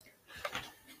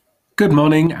Good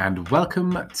morning and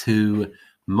welcome to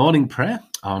morning prayer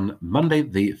on Monday,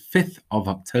 the 5th of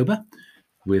October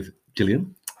with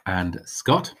Gillian and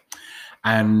Scott.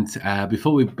 And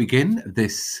before we begin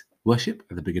this worship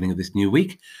at the beginning of this new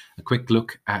week, a quick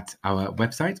look at our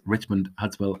website,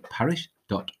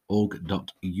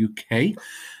 richmondhudswellparish.org.uk.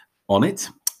 On it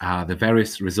are the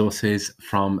various resources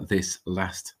from this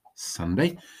last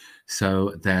Sunday.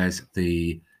 So there's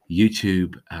the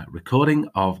YouTube recording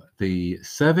of the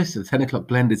service, the 10 o'clock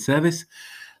blended service.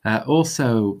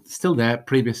 Also, still there,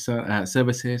 previous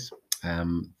services.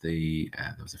 There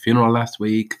was a funeral last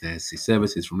week. There's the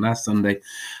services from last Sunday,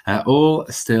 all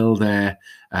still there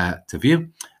to view.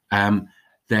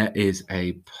 There is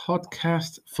a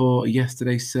podcast for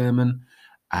yesterday's sermon.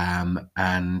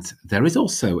 And there is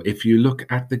also, if you look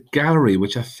at the gallery,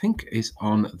 which I think is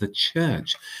on the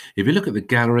church, if you look at the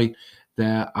gallery,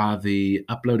 there are the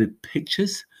uploaded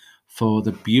pictures for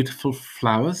the beautiful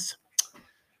flowers.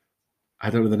 I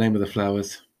don't know the name of the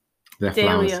flowers. They're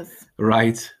Dahlias. flowers.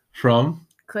 Right, from?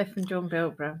 Cliff and Joan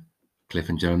Bilbrough. Cliff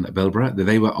and Joan Bilbrough.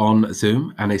 They were on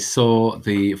Zoom and they saw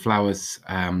the flowers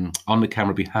on the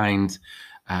camera behind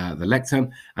the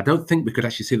lectern. I don't think we could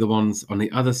actually see the ones on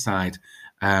the other side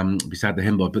beside the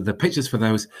hymn board, but the pictures for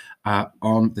those are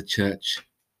on the church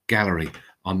gallery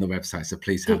on the website, so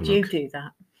please have a look. Did you do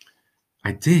that?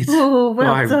 I did. Oh,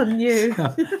 well done, you.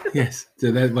 Yes.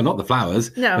 So well, not the flowers.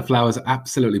 No. The flowers are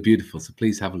absolutely beautiful, so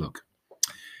please have a look.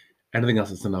 Anything else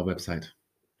that's on our website?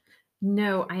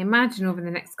 No, I imagine over the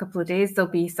next couple of days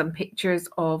there'll be some pictures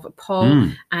of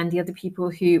Paul and the other people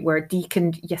who were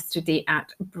deaconed yesterday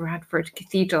at Bradford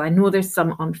Cathedral. I know there's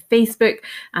some on Facebook,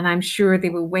 and I'm sure they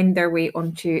will wend their way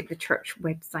onto the church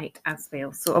website as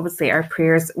well. So obviously our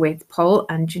prayers with Paul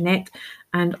and Jeanette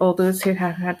and all those who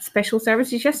have had special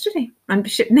services yesterday. And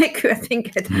Bishop Nick, who I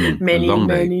think had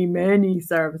many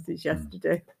services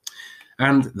yesterday.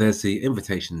 And there's the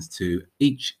invitations to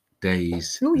each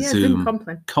day's Zoom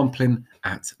Compline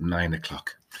at 9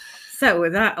 o'clock. So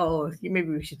with that all,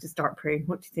 maybe we should just start praying.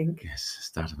 What do you think? Yes,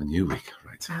 start of a new week,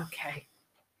 right? Okay.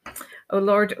 O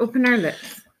Lord, open our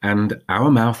lips. And our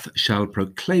mouth shall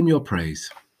proclaim your praise.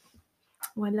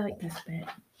 Oh, I like this bit.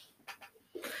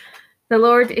 The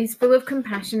Lord is full of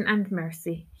compassion and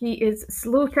mercy. He is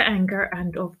slow to anger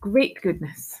and of great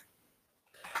goodness.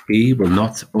 He will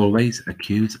not always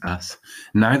accuse us,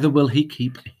 neither will he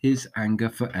keep his anger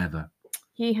forever.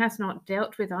 He has not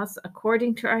dealt with us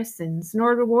according to our sins,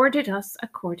 nor rewarded us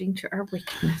according to our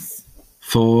wickedness.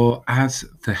 For as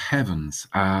the heavens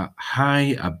are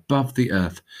high above the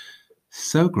earth,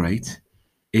 so great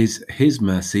is his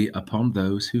mercy upon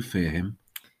those who fear him.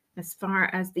 As far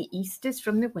as the east is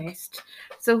from the west,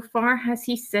 so far has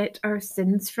he set our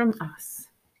sins from us.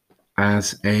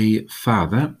 As a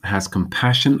father has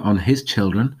compassion on his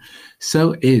children,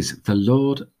 so is the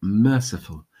Lord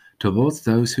merciful towards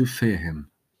those who fear him.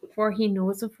 For he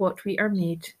knows of what we are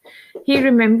made. He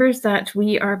remembers that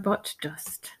we are but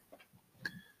dust.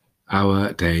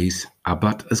 Our days are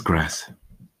but as grass.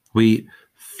 We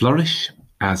flourish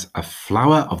as a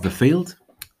flower of the field.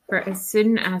 For as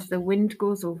soon as the wind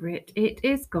goes over it, it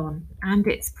is gone, and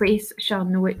its place shall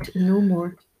know it no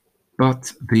more.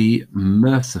 But the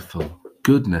merciful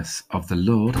goodness of the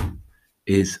Lord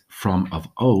is from of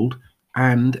old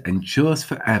and endures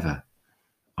forever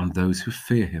on those who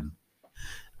fear him,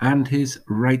 and his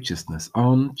righteousness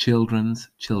on children's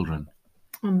children.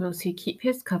 On those who keep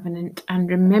his covenant and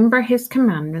remember his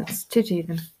commandments to do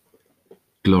them.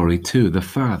 Glory to the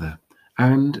Father,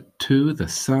 and to the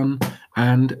Son,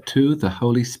 and to the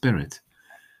Holy Spirit,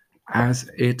 as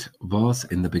it was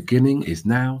in the beginning, is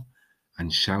now, and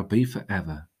shall be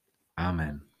forever.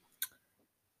 Amen.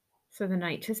 So the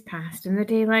night has passed, and the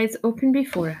day lies open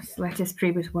before us. Let us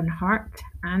pray with one heart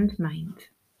and mind.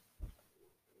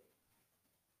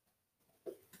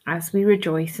 As we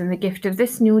rejoice in the gift of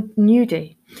this new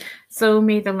day, so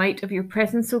may the light of your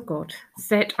presence, O God,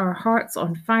 set our hearts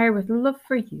on fire with love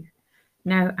for you,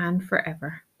 now and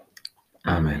forever.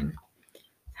 Amen.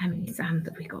 How many psalms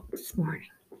have we got this morning?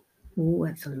 Oh,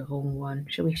 it's a long one.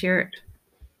 Shall we share it?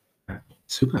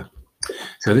 Super.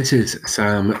 So this is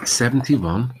Psalm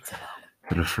 71.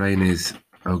 The refrain is,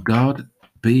 O God,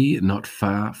 be not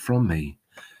far from me.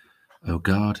 O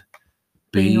God,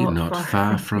 be not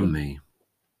far from me.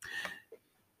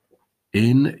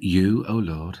 In you, O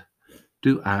Lord,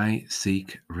 do I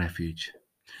seek refuge.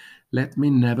 Let me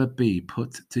never be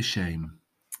put to shame.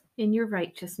 In your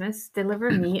righteousness, deliver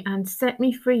me and set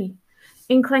me free.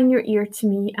 Incline your ear to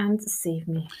me and save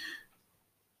me.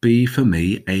 Be for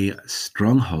me a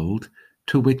stronghold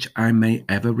to which I may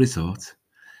ever resort.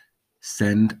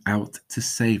 Send out to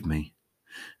save me.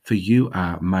 For you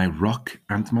are my rock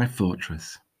and my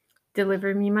fortress.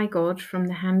 Deliver me, my God, from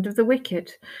the hand of the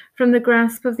wicked, from the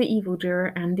grasp of the evildoer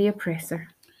and the oppressor.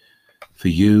 For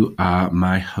you are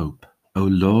my hope, O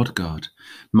Lord God,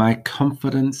 my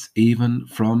confidence even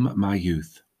from my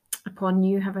youth. Upon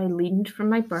you have I leaned from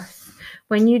my birth.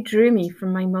 When you drew me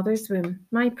from my mother's womb,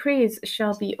 my praise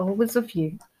shall be always of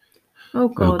you. O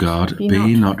God,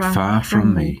 be not far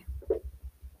from me.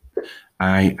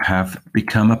 I have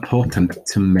become a portent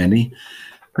to many,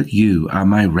 but you are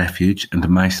my refuge and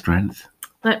my strength.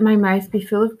 Let my mouth be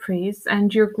full of praise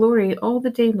and your glory all the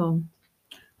day long.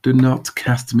 Do not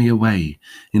cast me away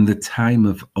in the time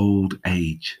of old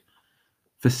age.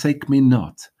 Forsake me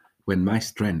not when my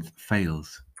strength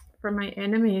fails. For my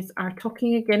enemies are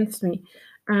talking against me,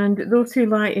 and those who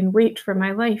lie in wait for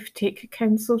my life take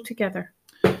counsel together.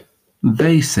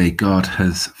 They say God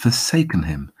has forsaken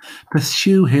him.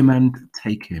 Pursue him and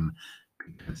take him,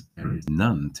 because there is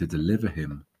none to deliver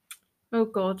him. O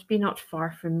God, be not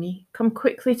far from me. Come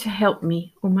quickly to help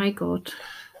me, O my God.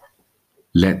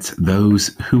 Let those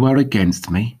who are against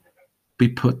me be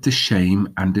put to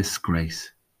shame and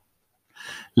disgrace.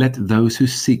 Let those who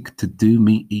seek to do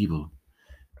me evil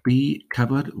be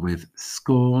covered with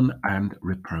scorn and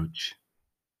reproach.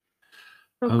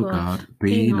 O God,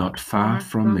 be not far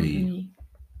from me.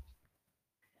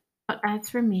 But as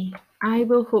for me, I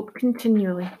will hope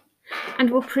continually,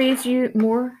 and will praise you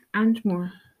more and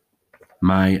more.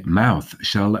 My mouth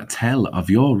shall tell of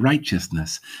your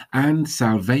righteousness and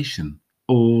salvation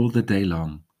all the day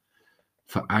long,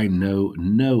 for I know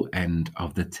no end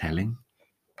of the telling.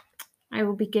 I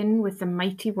will begin with the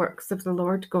mighty works of the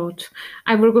Lord God.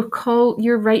 I will recall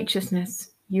your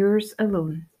righteousness, yours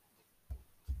alone.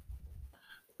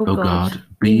 O God,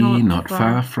 be not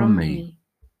far from me.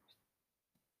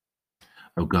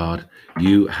 O God,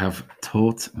 you have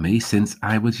taught me since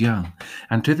I was young,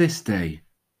 and to this day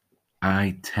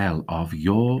I tell of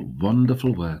your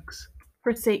wonderful works.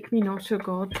 Forsake me not, O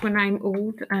God, when I am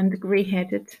old and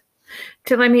grey-headed,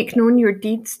 till I make known your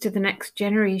deeds to the next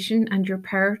generation and your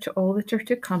power to all that are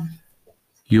to come.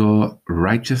 Your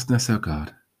righteousness, O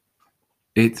God,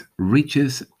 it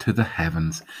reaches to the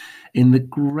heavens. In the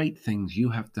great things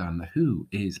you have done, who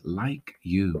is like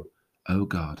you, O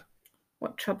God?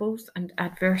 What troubles and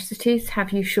adversities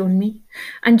have you shown me?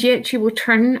 And yet you will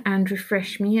turn and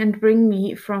refresh me and bring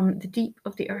me from the deep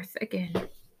of the earth again.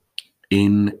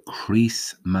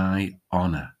 Increase my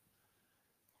honor.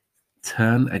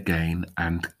 Turn again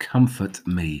and comfort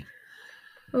me.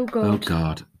 O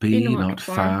God, be not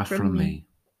far from me.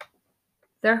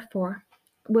 Therefore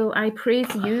will I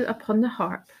praise you upon the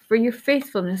harp for your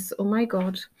faithfulness, O my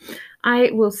God. I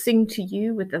will sing to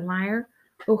you with the lyre,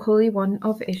 O Holy One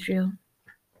of Israel.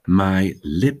 My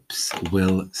lips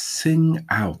will sing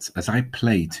out as I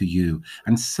play to you,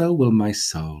 and so will my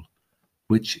soul,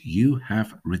 which you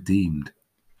have redeemed.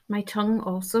 My tongue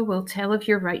also will tell of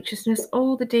your righteousness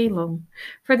all the day long,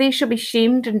 for they shall be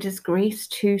shamed and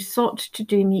disgraced who sought to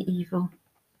do me evil.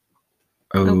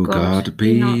 O God,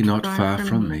 be not far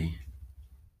from me.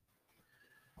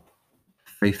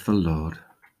 Faithful Lord,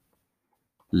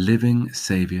 living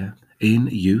Saviour in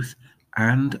youth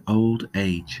and old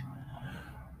age,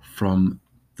 from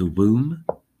the womb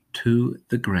to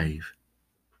the grave,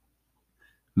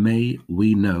 may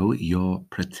we know your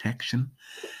protection,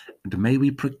 and may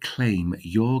we proclaim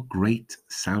your great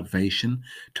salvation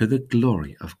to the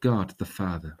glory of God the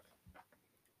Father.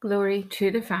 Glory to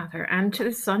the Father, and to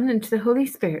the Son, and to the Holy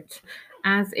Spirit,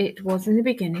 as it was in the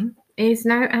beginning, is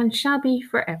now, and shall be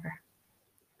forever.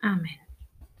 Amen.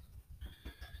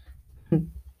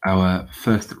 Our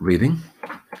first reading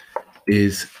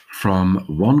is from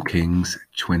 1 Kings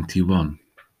 21.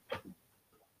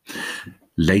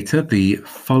 Later, the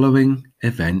following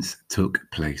events took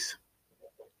place.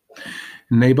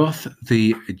 Naboth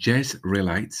the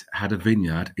Jezreelite had a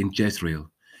vineyard in Jezreel,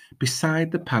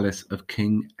 beside the palace of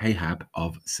King Ahab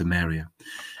of Samaria.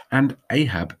 And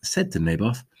Ahab said to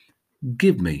Naboth,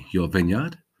 "Give me your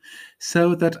vineyard,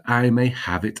 so that I may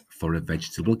have it for a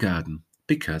vegetable garden,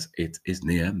 because it is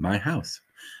near my house.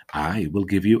 I will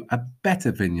give you a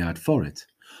better vineyard for it.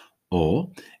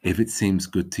 Or, if it seems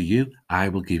good to you, I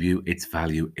will give you its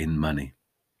value in money."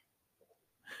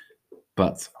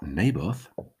 But Naboth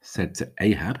said to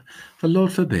Ahab, "The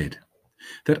Lord forbid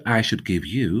that I should give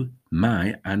you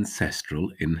my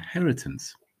ancestral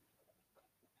inheritance."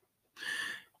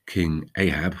 King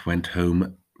Ahab went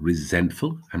home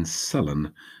resentful and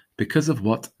sullen because of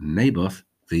what Naboth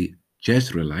the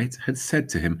Jezreelite had said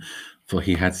to him, for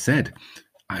he had said,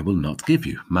 "I will not give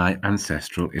you my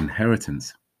ancestral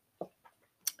inheritance."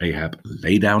 Ahab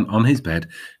lay down on his bed,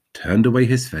 turned away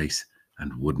his face,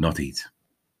 and would not eat.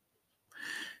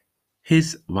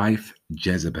 His wife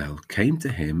Jezebel came to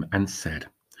him and said,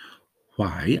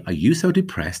 "Why are you so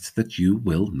depressed that you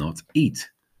will not eat?"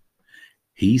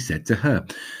 He said to her,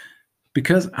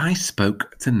 "Because I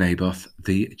spoke to Naboth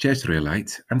the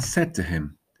Jezreelite and said to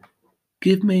him,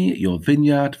 'Give me your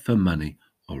vineyard for money,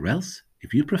 or else,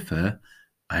 if you prefer,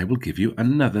 I will give you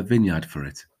another vineyard for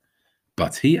it.'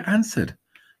 But he answered,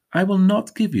 'I will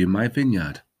not give you my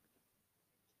vineyard.'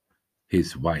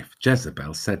 His wife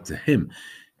Jezebel said to him,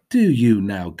 'Do you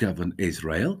now govern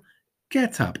Israel?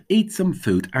 Get up, eat some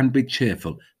food, and be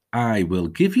cheerful. I will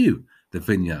give you the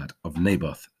vineyard of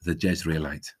Naboth the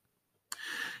Jezreelite.'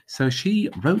 So she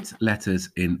wrote letters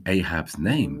in Ahab's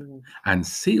name and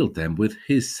sealed them with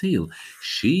his seal.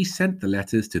 She sent the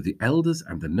letters to the elders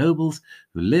and the nobles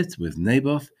who lived with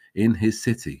Naboth in his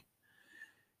city.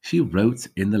 She wrote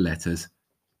in the letters,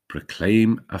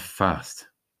 'Proclaim a fast,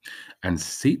 and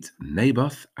seat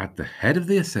Naboth at the head of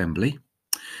the assembly.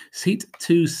 Seat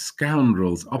 2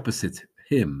 scoundrels opposite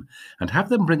him, and have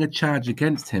them bring a charge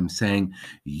against him, saying,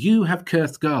 "You have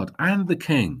cursed God and the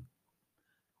king."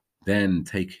 Then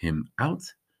take him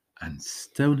out and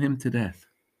stone him to death."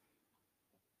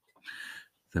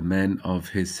 The men of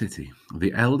his city,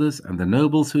 the elders and the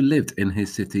nobles who lived in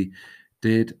his city,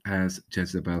 did as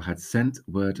Jezebel had sent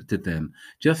word to them,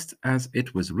 just as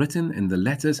it was written in the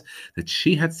letters that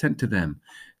she had sent to them.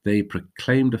 They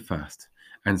proclaimed a fast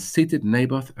and seated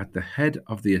Naboth at the head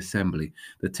of the assembly.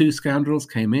 The 2 scoundrels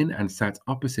came in and sat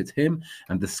opposite him,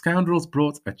 and the scoundrels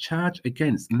brought a charge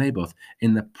against Naboth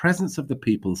in the presence of the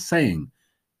people, saying,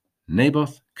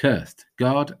 "Naboth cursed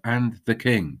God and the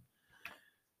king."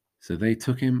 So they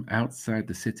took him outside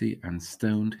the city and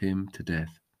stoned him to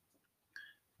death.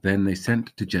 Then they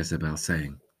sent to Jezebel,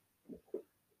 saying,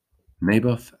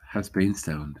 "Naboth has been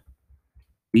stoned.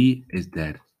 He is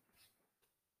dead."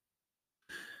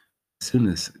 As soon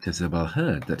as Jezebel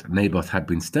heard that Naboth had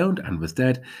been stoned and was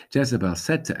dead, Jezebel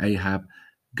said to Ahab,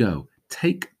 "Go,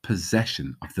 take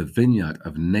possession of the vineyard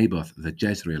of Naboth the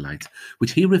Jezreelite,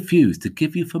 which he refused to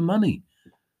give you for money.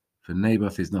 For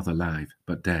Naboth is not alive,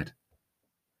 but dead."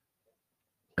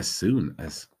 As soon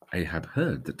as Ahab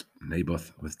heard that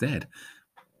Naboth was dead,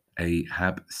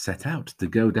 Ahab set out to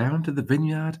go down to the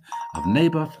vineyard of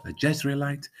Naboth the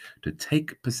Jezreelite to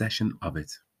take possession of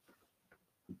it.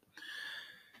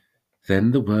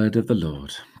 Then the word of the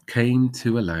Lord came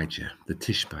to Elijah the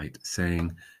Tishbite,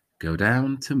 saying, "Go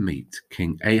down to meet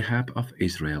King Ahab of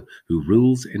Israel, who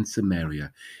rules in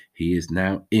Samaria. He is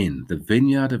now in the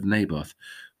vineyard of Naboth,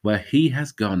 where he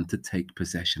has gone to take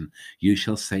possession. You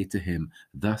shall say to him,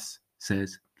 'Thus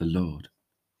says the Lord,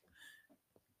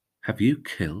 have you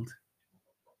killed?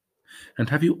 And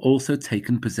have you also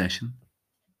taken possession?'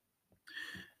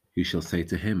 You shall say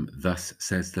to him, 'Thus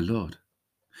says the Lord,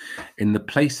 in the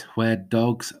place where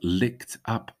dogs licked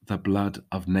up the blood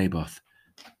of Naboth,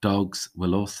 dogs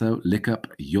will also lick up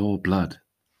your blood.'"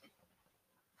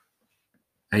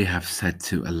 Ahab said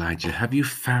to Elijah, "Have you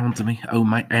found me, O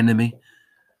my enemy?"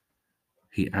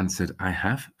 He answered, "I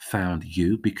have found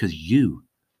you because you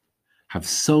have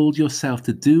sold yourself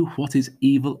to do what is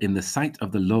evil in the sight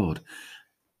of the Lord.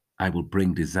 I will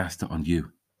bring disaster on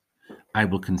you. I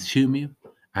will consume you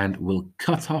and will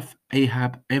cut off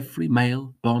Ahab, every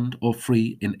male, bond or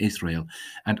free in Israel,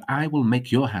 and I will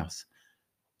make your house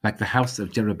like the house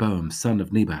of Jeroboam, son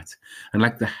of Nebat, and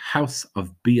like the house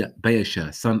of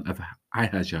Baasha, son of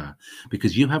Ahijah,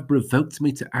 because you have provoked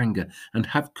me to anger and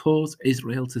have caused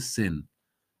Israel to sin."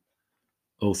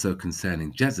 Also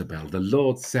concerning Jezebel, the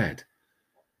Lord said,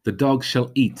 "The dog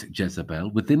shall eat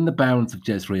Jezebel within the bounds of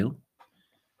Jezreel.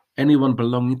 Anyone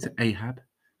belonging to Ahab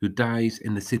who dies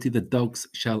in the city, the dogs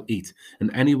shall eat,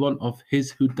 and anyone of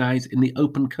his who dies in the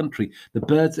open country, the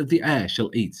birds of the air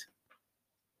shall eat."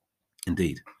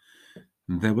 Indeed,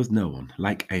 there was no one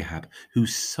like Ahab who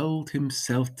sold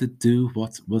himself to do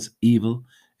what was evil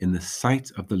in the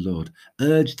sight of the Lord,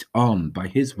 urged on by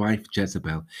his wife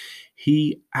Jezebel.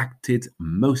 He acted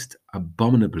most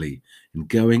abominably in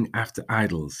going after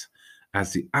idols,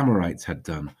 as the Amorites had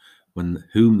done,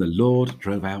 whom the Lord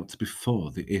drove out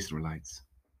before the Israelites.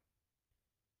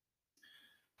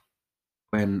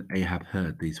 When Ahab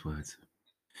heard these words,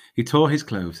 he tore his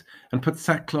clothes and put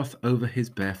sackcloth over his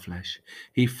bare flesh.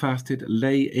 He fasted,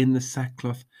 lay in the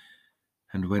sackcloth,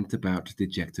 and went about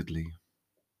dejectedly.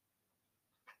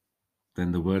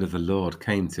 Then the word of the Lord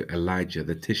came to Elijah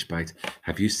the Tishbite,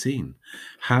 "Have you seen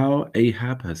how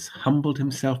Ahab has humbled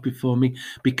himself before me?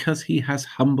 Because he has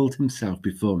humbled himself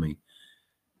before me,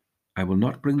 I will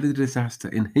not bring the disaster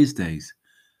in his days,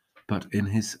 but in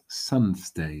his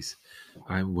son's days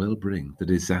I will bring the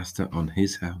disaster on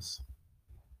his house."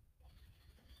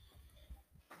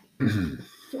 Do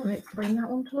you want to explain that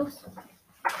one to us?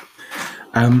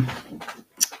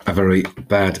 A very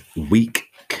bad, weak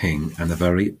king and a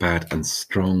very bad and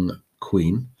strong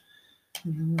queen.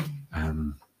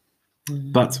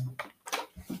 But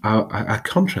a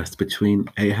contrast between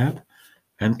Ahab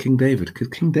and King David, because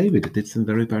King David did some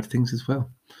very bad things as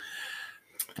well.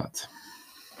 But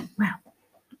well,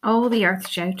 all the earth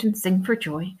shout and sing for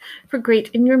joy, for great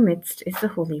in your midst is the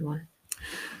Holy One.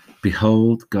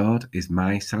 Behold, God is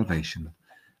my salvation.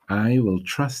 I will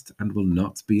trust and will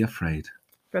not be afraid.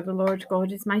 For the Lord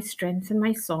God is my strength and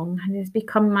my song, and has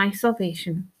become my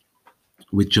salvation.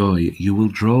 With joy you will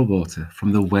draw water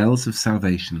from the wells of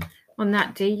salvation. On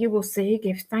that day you will say,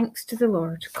 give thanks to the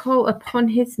Lord, call upon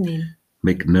his name.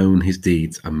 Make known his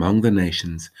deeds among the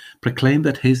nations, proclaim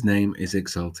that his name is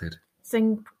exalted.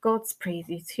 Sing God's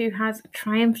praises, who has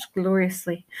triumphed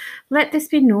gloriously. Let this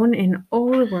be known in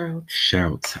all the world.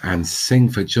 Shout and sing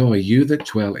for joy, you that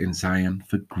dwell in Zion,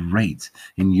 for great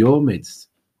in your midst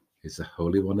is the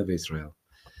Holy One of Israel.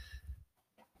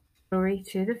 Glory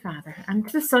to the Father, and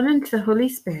to the Son, and to the Holy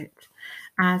Spirit,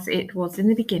 as it was in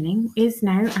the beginning, is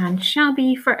now, and shall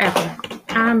be forever.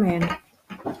 Amen.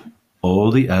 All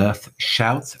the earth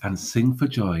shout and sing for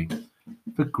joy,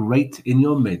 for great in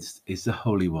your midst is the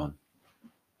Holy One.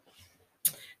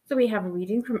 So we have a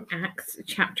reading from Acts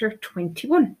chapter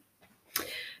 21.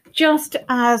 Just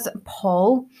as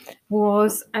Paul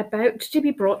was about to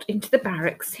be brought into the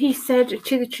barracks, he said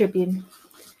to the tribune,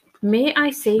 "May I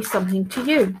say something to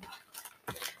you?"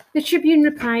 The tribune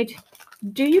replied,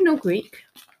 "Do you know Greek?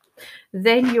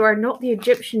 Then you are not the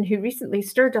Egyptian who recently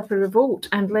stirred up a revolt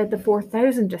and led the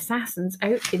 4,000 assassins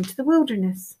out into the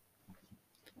wilderness."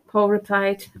 Paul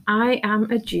replied, "I am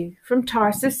a Jew from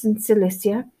Tarsus in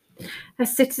Cilicia, a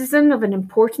citizen of an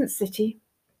important city.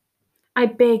 I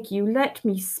beg you, let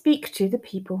me speak to the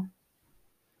people."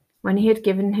 When he had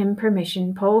given him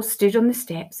permission, Paul stood on the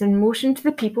steps and motioned to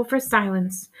the people for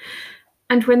silence.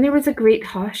 And when there was a great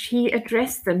hush, he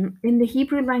addressed them in the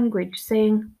Hebrew language,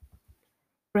 saying,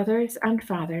 "Brothers and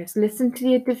fathers, listen to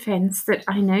the defense that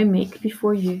I now make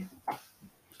before you."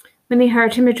 When they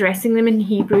heard him addressing them in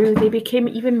Hebrew, they became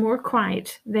even more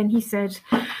quiet. Then he said,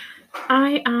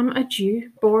 "I am a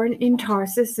Jew, born in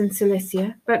Tarsus in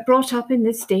Cilicia, but brought up in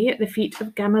this day at the feet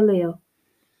of Gamaliel,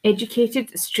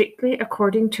 educated strictly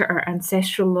according to our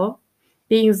ancestral law,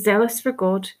 being zealous for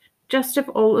God, just as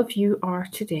all of you are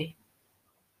today.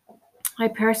 I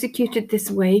persecuted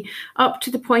this way up to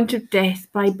the point of death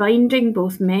by binding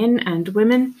both men and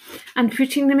women and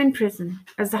putting them in prison,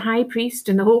 as the high priest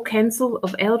and the whole council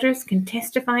of elders can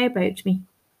testify about me.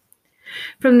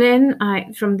 From them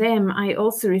I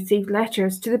also received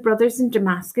letters to the brothers in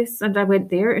Damascus, and I went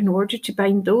there in order to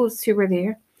bind those who were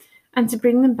there and to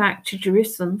bring them back to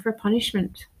Jerusalem for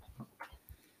punishment.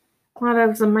 While I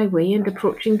was on my way and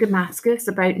approaching Damascus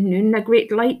about noon, a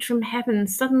great light from heaven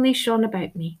suddenly shone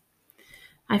about me.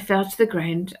 I fell to the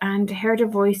ground and heard a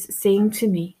voice saying to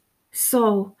me,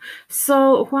 "Saul,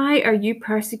 Saul, why are you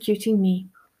persecuting me?"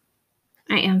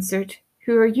 I answered,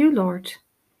 "Who are you, Lord?"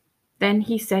 Then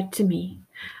he said to me,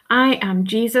 "I am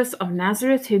Jesus of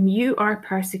Nazareth, whom you are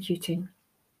persecuting."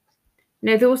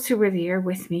 Now those who were there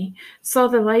with me saw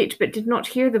the light, but did not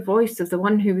hear the voice of the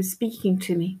one who was speaking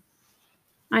to me.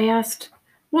 I asked,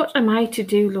 "What am I to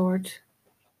do, Lord?"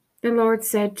 The Lord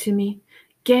said to me,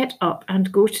 "Get up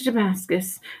and go to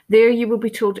Damascus. There you will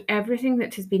be told everything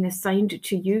that has been assigned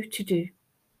to you to do."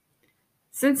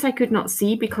 Since I could not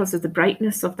see because of the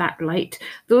brightness of that light,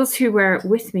 those who were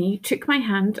with me took my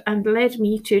hand and led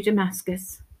me to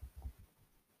Damascus.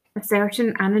 A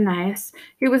certain Ananias,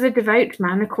 who was a devout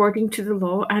man according to the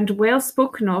law and well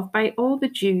spoken of by all the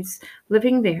Jews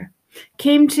living there,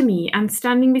 came to me, and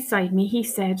standing beside me, he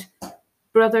said,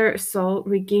 "Brother Saul,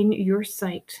 regain your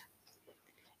sight."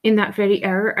 In that very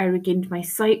hour I regained my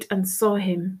sight and saw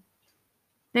him.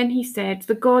 Then he said,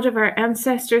 "The God of our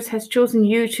ancestors has chosen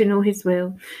you to know his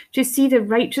will, to see the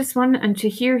righteous one, and to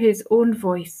hear his own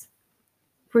voice.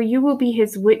 For you will be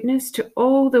his witness to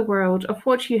all the world of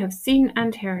what you have seen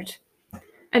and heard.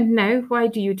 And now, why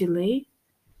do you delay?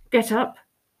 Get up,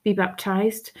 be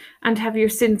baptized, and have your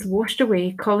sins washed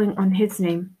away, calling on his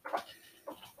name."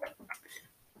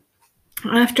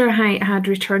 After I had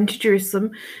returned to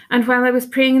Jerusalem, and while I was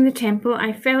praying in the temple,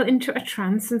 I fell into a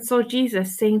trance and saw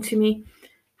Jesus saying to me,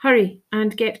 "Hurry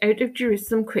and get out of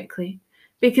Jerusalem quickly,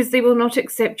 because they will not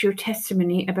accept your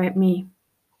testimony about me."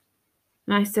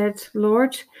 And I said,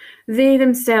 "Lord, they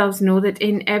themselves know that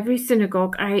in every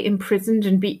synagogue I imprisoned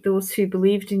and beat those who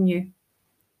believed in you.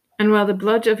 And while the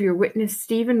blood of your witness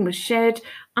Stephen was shed,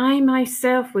 I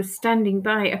myself was standing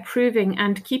by, approving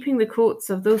and keeping the coats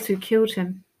of those who killed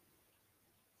him."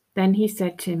 Then he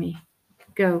said to me,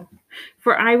 "Go,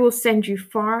 for I will send you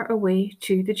far away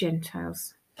to the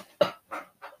Gentiles."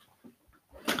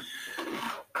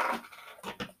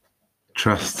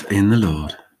 Trust in the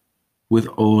Lord with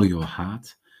all your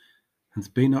heart,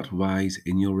 and be not wise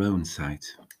in your own sight.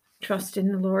 Trust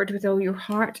in the Lord with all your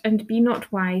heart, and be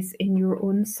not wise in your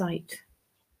own sight.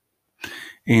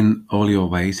 In all your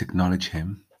ways acknowledge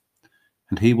him,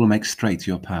 and he will make straight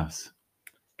your paths.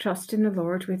 Trust in the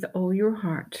Lord with all your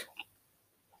heart.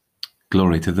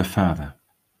 Glory to the Father,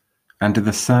 and to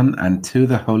the Son, and to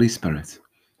the Holy Spirit.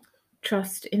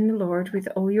 Trust in the Lord with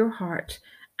all your heart,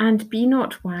 and be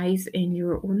not wise in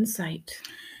your own sight.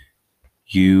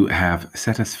 You have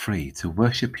set us free to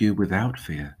worship you without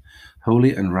fear,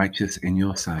 holy and righteous in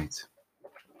your sight.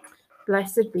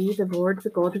 Blessed be the Lord, the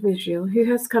God of Israel, who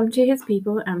has come to his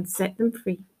people and set them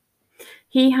free.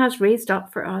 He has raised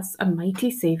up for us a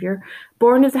mighty Saviour,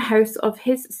 born of the house of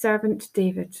his servant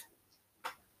David.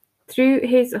 Through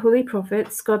his holy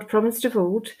prophets, God promised of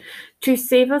old to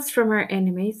save us from our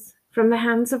enemies, from the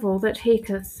hands of all that hate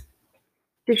us,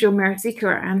 to show mercy to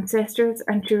our ancestors,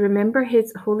 and to remember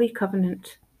his holy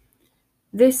covenant.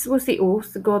 This was the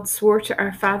oath God swore to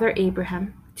our father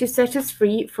Abraham, to set us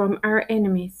free from our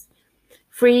enemies,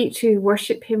 free to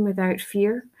worship him without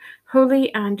fear,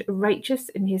 holy and righteous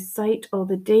in his sight all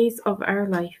the days of our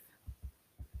life.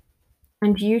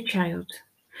 And you, child,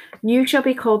 you shall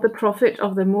be called the prophet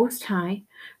of the Most High,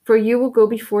 for you will go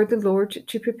before the Lord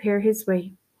to prepare his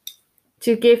way,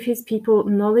 to give his people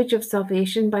knowledge of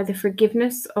salvation by the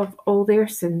forgiveness of all their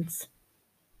sins.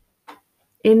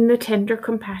 In the tender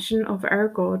compassion of our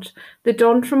God, the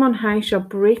dawn from on high shall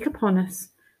break upon us,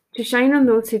 to shine on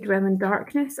those who dwell in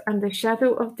darkness and the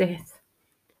shadow of death,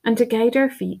 and to guide our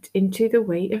feet into the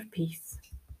way of peace.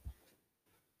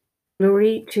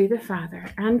 Glory to the Father,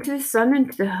 and to the Son,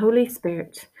 and to the Holy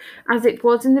Spirit, as it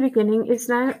was in the beginning, is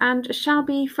now, and shall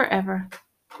be forever.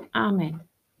 Amen.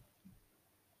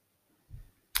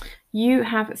 You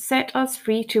have set us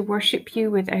free to worship you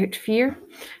without fear,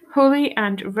 holy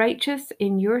and righteous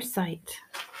in your sight.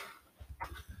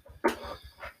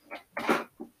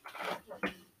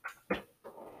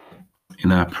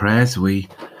 In our prayers, we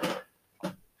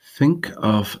think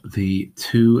of the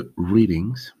two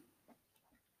readings,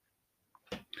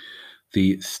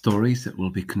 the stories that will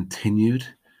be continued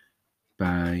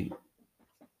by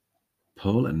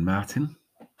Paul and Martin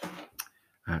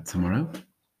tomorrow,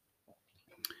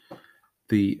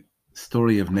 the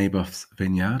story of Naboth's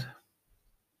vineyard,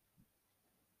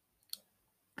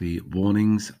 the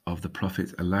warnings of the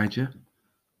prophet Elijah,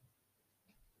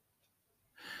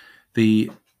 the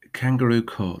kangaroo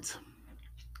court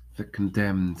that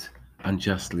condemned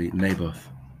unjustly Naboth,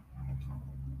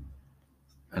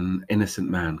 an innocent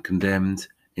man condemned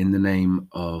in the name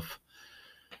of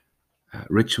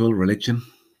ritual, religion,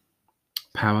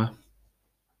 power.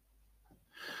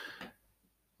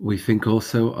 We think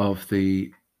also of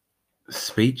the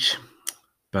speech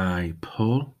by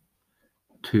Paul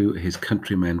to his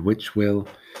countrymen, which will,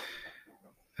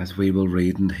 as we will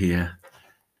read and hear,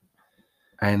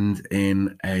 end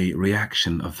in a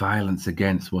reaction of violence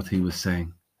against what he was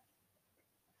saying,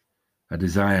 a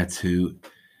desire to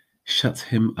shut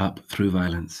him up through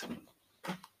violence.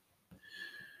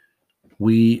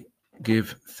 We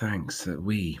give thanks that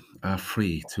we are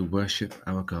free to worship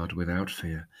our God without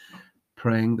fear,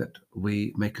 praying that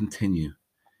we may continue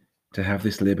to have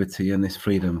this liberty and this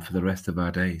freedom for the rest of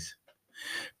our days,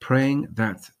 praying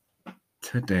that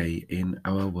today in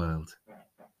our world,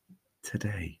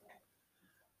 today,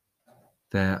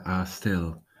 there are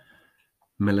still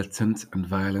militant and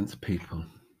violent people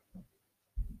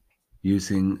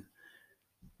using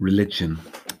religion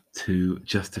to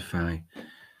justify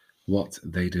what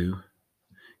they do,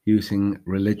 using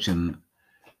religion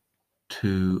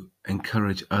to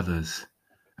encourage others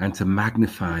and to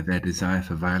magnify their desire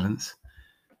for violence,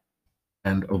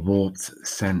 and a warped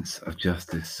sense of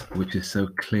justice, which is so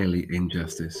clearly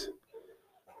injustice.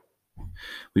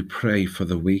 We pray for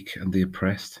the weak and the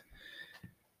oppressed.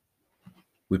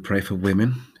 We pray for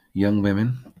women, young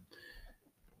women,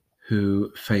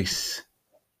 who face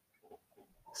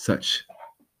such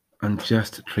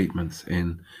unjust treatments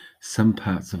in some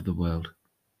parts of the world.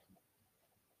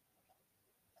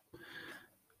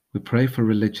 We pray for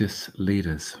religious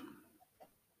leaders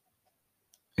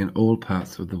in all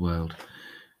parts of the world,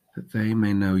 that they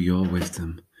may know your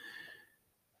wisdom,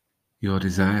 your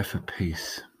desire for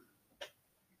peace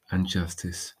and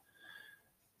justice,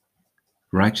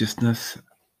 righteousness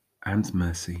and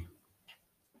mercy,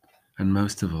 and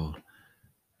most of all,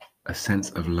 a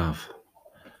sense of love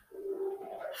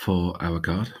for our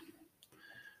God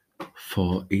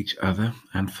for each other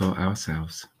and for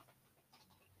ourselves.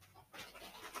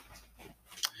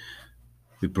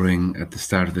 We bring at the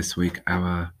start of this week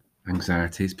our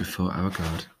anxieties before our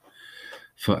God,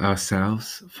 for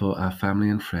ourselves, for our family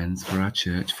and friends, for our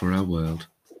church, for our world.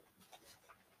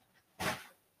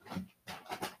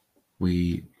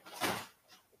 We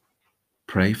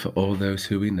pray for all those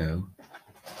who we know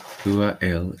who are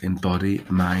ill in body,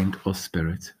 mind, or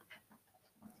spirit.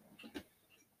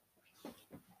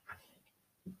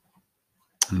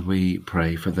 And we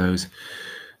pray for those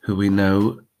who we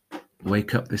know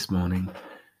wake up this morning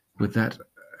with that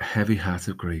heavy heart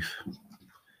of grief,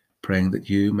 praying that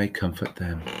you may comfort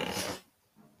them.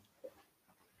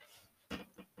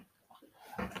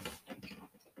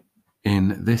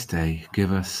 In this day,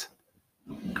 give us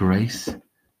grace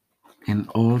in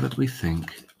all that we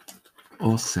think,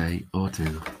 or say, or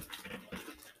do.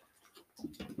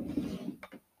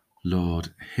 Lord,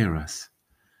 hear us.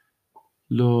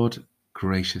 Lord,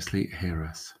 graciously hear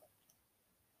us.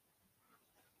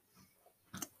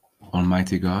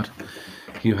 Almighty God,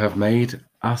 you have made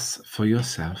us for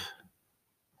yourself,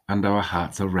 and our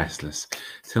hearts are restless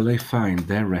till they find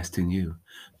their rest in you.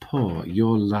 Pour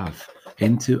your love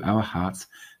into our hearts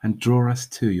and draw us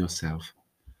to yourself.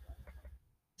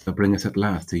 So bring us at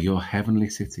last to your heavenly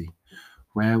city,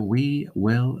 where we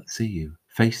will see you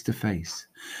face to face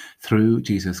through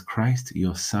Jesus Christ,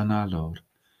 your Son, our Lord,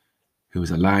 who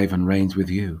is alive and reigns with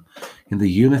you in the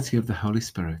unity of the Holy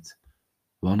Spirit,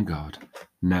 one God,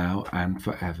 now and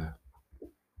forever.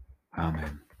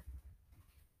 Amen.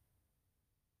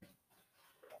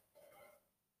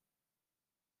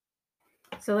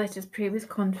 So let us pray with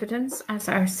confidence as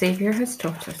our Saviour has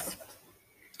taught us.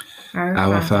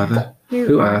 Our Father,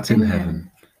 who art in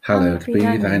heaven, hallowed be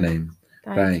thy name.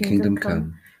 Thy kingdom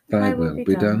come, thy will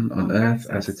be done on earth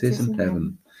as it is in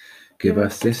heaven. Give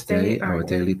us this day our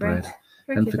daily bread,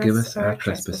 and forgive us our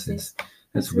trespasses,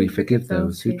 as we forgive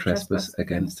those who trespass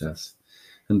against us.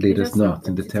 And lead us not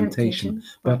into temptation,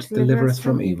 but deliver us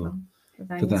from evil.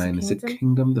 For thine is the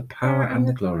kingdom, the power, and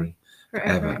the glory,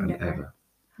 forever and ever.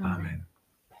 Amen.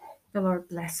 The Lord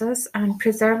bless us and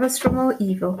preserve us from all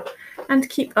evil, and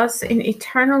keep us in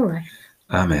eternal life.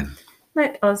 Amen.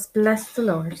 Let us bless the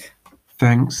Lord.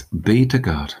 Thanks be to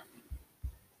God.